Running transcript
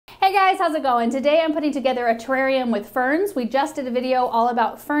Hey guys, how's it going? Today I'm putting together a terrarium with ferns. We just did a video all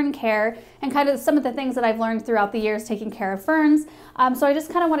about fern care and kind of some of the things that I've learned throughout the years taking care of ferns. So I just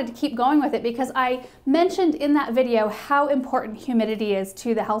kind of wanted to keep going with it because I mentioned in that video how important humidity is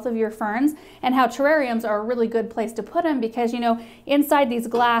to the health of your ferns and how terrariums are a really good place to put them because, you know, inside these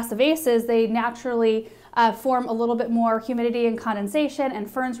glass vases, they naturally form a little bit more humidity and condensation,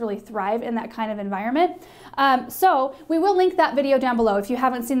 and ferns really thrive in that kind of environment. So we will link that video down below. If you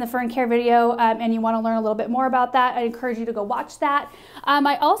haven't seen the fern care video and you want to learn a little bit more about that, I encourage you to go watch that.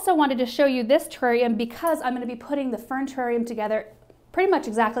 I also wanted to show you this terrarium because I'm going to be putting the fern terrarium together pretty much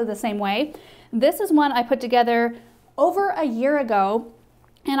exactly the same way. This is one I put together over a year ago.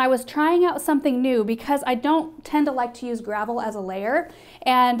 And I was trying out something new because I don't tend to like to use gravel as a layer.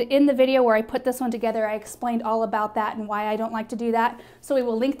 And in the video where I put this one together, I explained all about that and why I don't like to do that. So we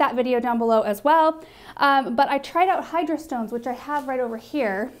will link that video down below as well. But I tried out hydrostones, which I have right over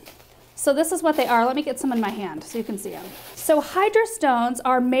here. So this is what they are. Let me get some in my hand so you can see them. So hydrostones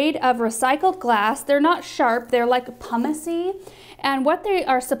are made of recycled glass. They're not sharp, they're like pumicey. And what they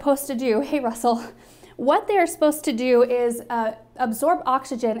are supposed to do, hey Russell, what they are supposed to do is absorb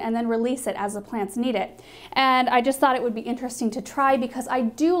oxygen and then release it as the plants need it. And I just thought it would be interesting to try because I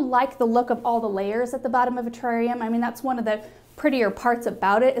do like the look of all the layers at the bottom of a terrarium. I mean, that's one of the prettier parts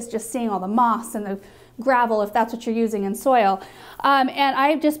about it is just seeing all the moss and the gravel if that's what you're using in soil. And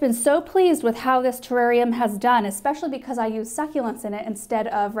I've just been so pleased with how this terrarium has done, especially because I use succulents in it instead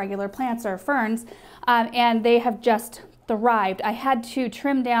of regular plants or ferns. And they have just thrived. I had to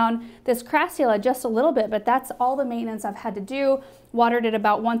trim down this crassula just a little bit, but that's all the maintenance I've had to do. Watered it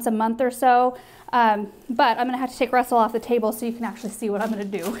about once a month or so. But I'm gonna have to take Russell off the table so you can actually see what I'm gonna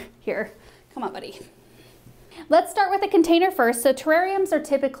do here. Come on, buddy. Let's start with the container first. So terrariums are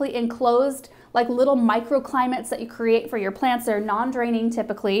typically enclosed like little microclimates that you create for your plants. They're non-draining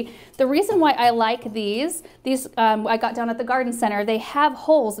typically. The reason why I like these I got down at the garden center, they have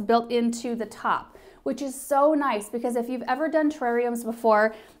holes built into the top, which is so nice because if you've ever done terrariums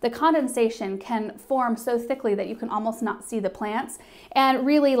before, the condensation can form so thickly that you can almost not see the plants. And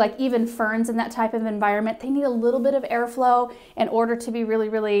really, like even ferns in that type of environment, they need a little bit of airflow in order to be really,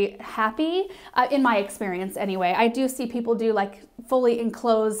 really happy, in my experience anyway. I do see people do like fully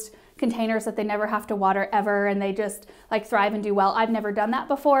enclosed containers that they never have to water ever and they just like thrive and do well. I've never done that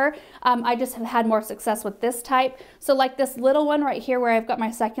before. I just have had more success with this type. So like this little one right here where I've got my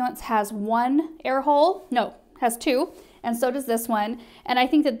succulents has one air hole, no, has two, and so does this one. And I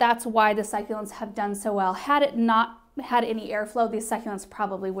think that that's why the succulents have done so well. Had it not had any airflow, these succulents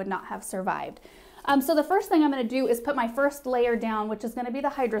probably would not have survived. So the first thing I'm gonna do is put my first layer down, which is gonna be the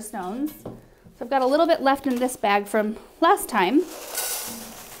hydrostones. So I've got a little bit left in this bag from last time.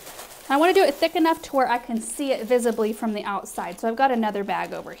 I want to do it thick enough to where I can see it visibly from the outside. So I've got another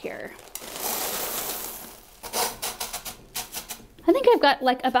bag over here. I think I've got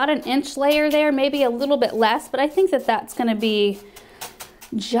like about an inch layer there, maybe a little bit less, but I think that that's going to be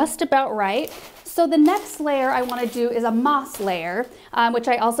just about right. So the next layer I want to do is a moss layer, which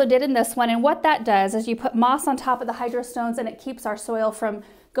I also did in this one. And what that does is you put moss on top of the hydrostones and it keeps our soil from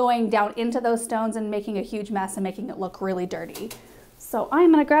going down into those stones and making a huge mess and making it look really dirty. So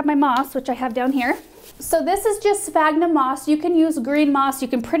I'm gonna grab my moss, which I have down here. So this is just sphagnum moss. You can use green moss. You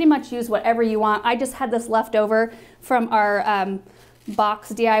can pretty much use whatever you want. I just had this left over from our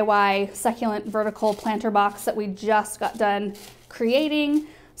box DIY succulent vertical planter box that we just got done creating.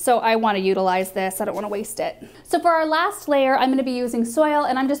 So I want to utilize this. I don't want to waste it. So for our last layer, I'm going to be using soil,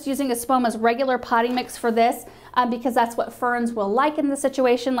 and I'm just using Espoma's regular potting mix for this because that's what ferns will like in this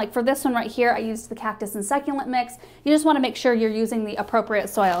situation. Like for this one right here, I used the cactus and succulent mix. You just want to make sure you're using the appropriate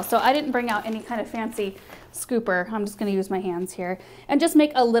soil. So I didn't bring out any kind of fancy scooper. I'm just going to use my hands here and just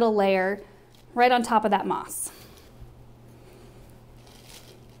make a little layer right on top of that moss.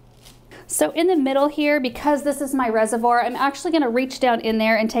 So in the middle here, because this is my reservoir, I'm actually going to reach down in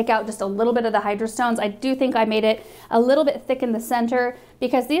there and take out just a little bit of the hydrostones. I do think I made it a little bit thick in the center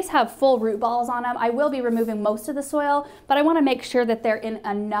because these have full root balls on them. I will be removing most of the soil, but I want to make sure that they're in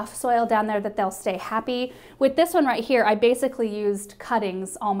enough soil down there that they'll stay happy. With this one right here, I basically used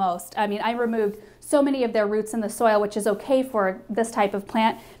cuttings almost. I mean, I removed so many of their roots in the soil, which is okay for this type of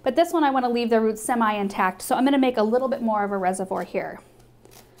plant, but this one I want to leave their roots semi-intact. So I'm going to make a little bit more of a reservoir here.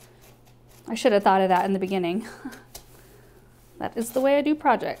 I should have thought of that in the beginning. That is the way I do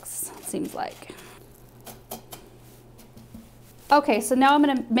projects, it seems like. Okay, so now I'm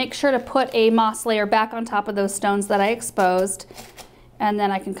going to make sure to put a moss layer back on top of those stones that I exposed, and then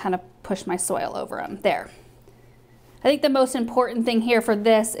I can kind of push my soil over them. There. I think the most important thing here for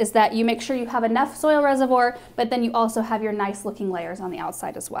this is that you make sure you have enough soil reservoir, but then you also have your nice looking layers on the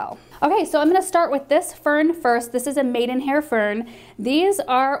outside as well. Okay, so I'm gonna start with this fern first. This is a Maidenhair Fern. These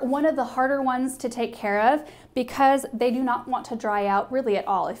are one of the harder ones to take care of because they do not want to dry out really at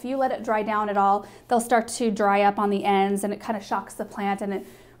all. If you let it dry down at all, they'll start to dry up on the ends and it kind of shocks the plant, and it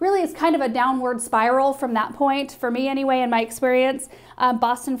really is kind of a downward spiral from that point, for me anyway, in my experience.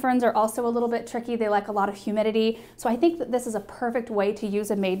 Boston ferns are also a little bit tricky. They like a lot of humidity. So I think that this is a perfect way to use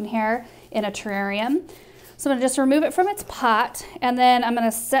a Maidenhair in a terrarium. So I'm gonna just remove it from its pot, and then I'm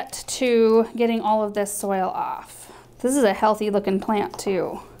gonna set to getting all of this soil off. This is a healthy looking plant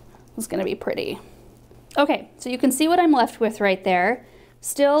too. It's gonna be pretty. Okay, so you can see what I'm left with right there.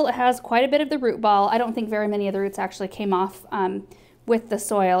 Still has quite a bit of the root ball. I don't think very many of the roots actually came off with the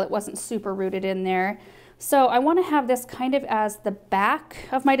soil. It wasn't super rooted in there. So I want to have this kind of as the back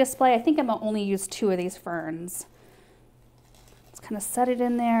of my display. I think I'm gonna only use 2 of these ferns. Let's kind of set it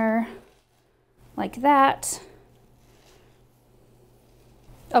in there like that.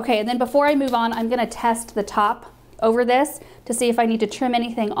 Okay, and then before I move on, I'm gonna test the top over this to see if I need to trim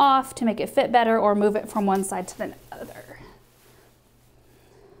anything off to make it fit better or move it from one side to the other.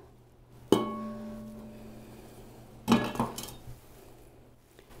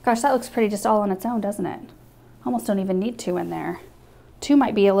 Gosh, that looks pretty just all on its own, doesn't it? Almost don't even need 2 in there. 2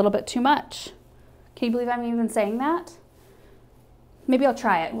 might be a little bit too much. Can you believe I'm even saying that? Maybe I'll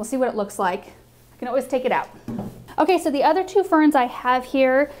try it. We'll see what it looks like. I can always take it out. Okay, so the other 2 ferns I have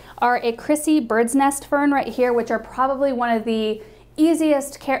here are a Chrissy bird's nest fern right here, which are probably one of the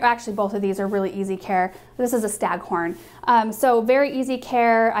easiest care. Actually, both of these are really easy care. This is a staghorn. So very easy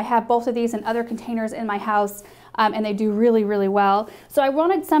care. I have both of these in other containers in my house. And they do really, really well. So I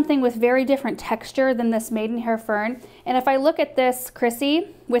wanted something with very different texture than this Maidenhair Fern. And if I look at this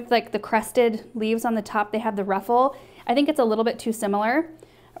Chrissy with like the crested leaves on the top, they have the ruffle. I think it's a little bit too similar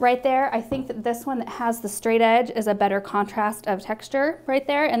right there. I think that this one that has the straight edge is a better contrast of texture right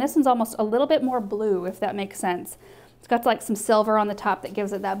there. And this one's almost a little bit more blue, if that makes sense. It's got like some silver on the top that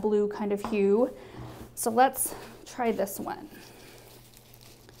gives it that blue kind of hue. So let's try this one.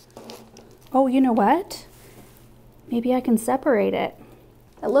 Oh, you know what? Maybe I can separate it.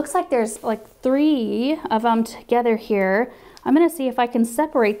 It looks like there's like 3 of them together here. I'm gonna see if I can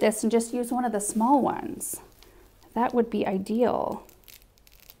separate this and just use one of the small ones. That would be ideal.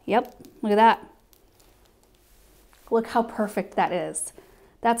 Yep, look at that. Look how perfect that is.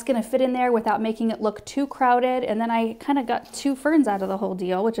 That's gonna fit in there without making it look too crowded. And then I kind of got 2 ferns out of the whole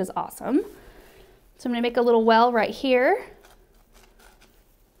deal, which is awesome. So I'm gonna make a little well right here.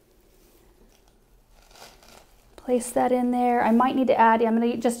 Place that in there. I might need to add, I'm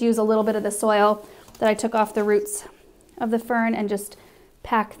going to just use a little bit of the soil that I took off the roots of the fern and just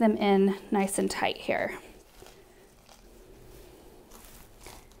pack them in nice and tight here.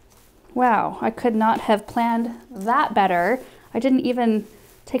 Wow, I could not have planned that better. I didn't even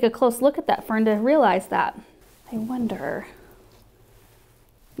take a close look at that fern to realize that. I wonder.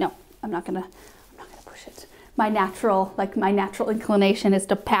 No, I'm not gonna push it. My natural inclination is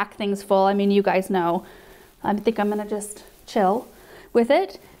to pack things full. I mean, you guys know. I think I'm gonna just chill with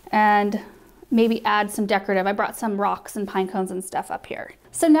it and maybe add some decorative. I brought some rocks and pine cones and stuff up here.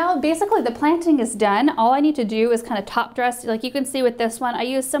 So now basically the planting is done. All I need to do is kind of top dress. Like you can see with this one, I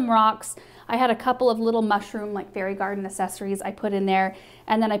used some rocks. I had a couple of little mushroom, like fairy garden accessories I put in there.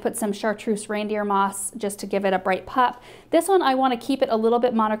 And then I put some chartreuse reindeer moss just to give it a bright pop. This one, I want to keep it a little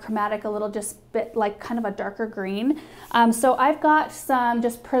bit monochromatic, a little just bit like kind of a darker green. So I've got some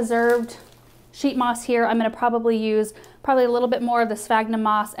just preserved sheet moss here. I'm going to probably use a little bit more of the sphagnum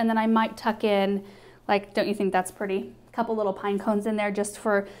moss, and then I might tuck in, like, don't you think that's pretty? A couple little pine cones in there just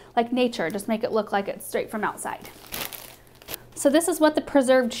for like nature, just make it look like it's straight from outside. So this is what the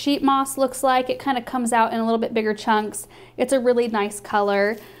preserved sheet moss looks like. It kind of comes out in a little bit bigger chunks. It's a really nice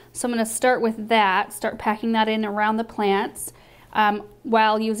color. So I'm going to start with that, start packing that in around the plants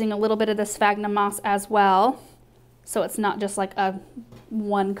while using a little bit of the sphagnum moss as well. So it's not just like a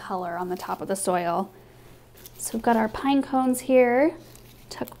one color on the top of the soil. So we've got our pine cones here.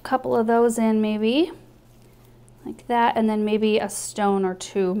 Tuck a couple of those in maybe, like that, and then maybe a stone or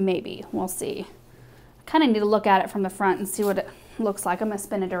 2, maybe. We'll see. I kind of need to look at it from the front and see what it looks like. I'm gonna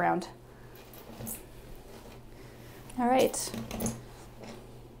spin it around. All right.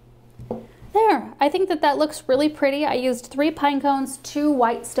 There, I think that looks really pretty. I used 3 pine cones, 2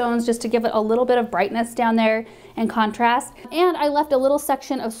 white stones just to give it a little bit of brightness down there. in contrast. And I left a little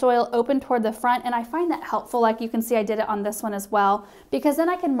section of soil open toward the front, and I find that helpful. Like you can see, I did it on this one as well, because then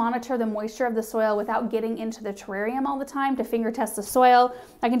I can monitor the moisture of the soil without getting into the terrarium all the time to finger test the soil.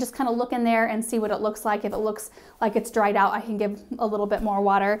 I can just kind of look in there and see what it looks like. If it looks like it's dried out, I can give a little bit more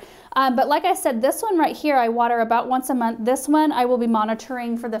water. But like I said, this one right here, I water about once a month. This one I will be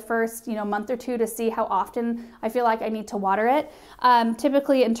monitoring for the first month or two to see how often I feel like I need to water it.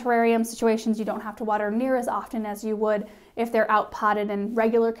 Typically in terrarium situations, you don't have to water near as often as you would if they're out potted in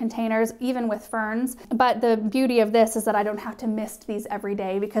regular containers, even with ferns. But the beauty of this is that I don't have to mist these every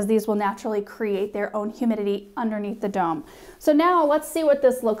day, because these will naturally create their own humidity underneath the dome. So now let's see what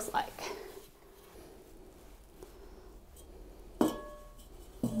this looks like.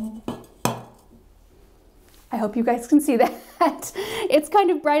 I hope you guys can see that. It's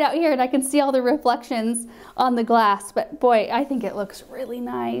kind of bright out here and I can see all the reflections on the glass, but boy, I think it looks really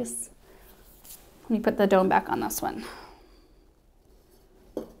nice. Let me put the dome back on this one.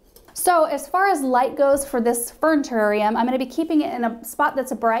 So as far as light goes for this fern terrarium, I'm going to be keeping it in a spot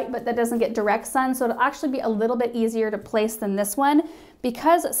that's bright but that doesn't get direct sun, so it'll actually be a little bit easier to place than this one.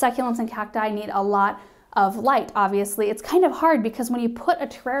 Because succulents and cacti need a lot of light, obviously, it's kind of hard, because when you put a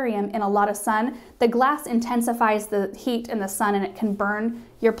terrarium in a lot of sun, the glass intensifies the heat in the sun and it can burn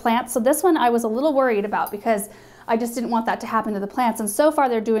your plants. So this one I was a little worried about, because I just didn't want that to happen to the plants. And so far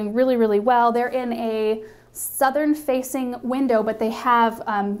they're doing really, really well. They're in a southern facing window, but they have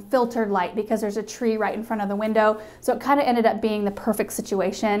filtered light because there's a tree right in front of the window. So it kind of ended up being the perfect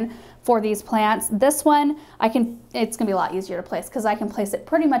situation for these plants. This one, it's gonna be a lot easier to place because I can place it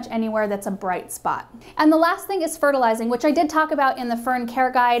pretty much anywhere that's a bright spot. And the last thing is fertilizing, which I did talk about in the fern care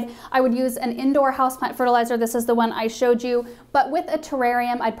guide. I would use an indoor houseplant fertilizer. This is the one I showed you, but with a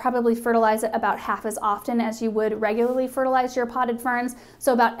terrarium, I'd probably fertilize it about half as often as you would regularly fertilize your potted ferns.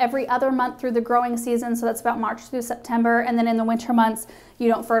 So about every other month through the growing season. So that's about March through September. And then in the winter months, you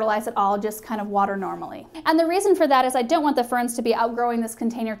don't fertilize at all, just kind of water normally. And the reason for that is I don't want the ferns to be outgrowing this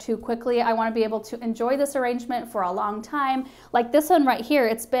container too quickly. I want to be able to enjoy this arrangement for a long time. Like this one right here,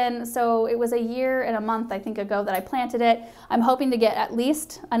 it was a year and a month, I think, ago that I planted it. I'm hoping to get at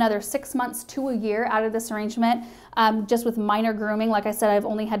least another 6 months to a year out of this arrangement, just with minor grooming. Like I said, I've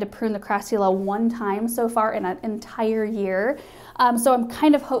only had to prune the crassula one time so far in an entire year. So I'm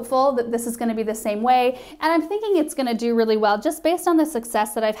kind of hopeful that this is going to be the same way, and I'm thinking it's going to do really well just based on the success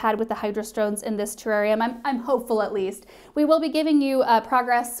that I've had with the hydrostrones in this terrarium. I'm hopeful, at least. We will be giving you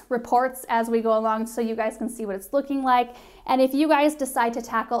progress reports as we go along so you guys can see what it's looking like. And if you guys decide to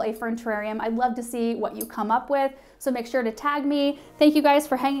tackle a fern terrarium, I'd love to see what you come up with. So make sure to tag me. Thank you guys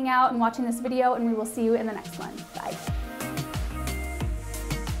for hanging out and watching this video, and we will see you in the next one. Bye.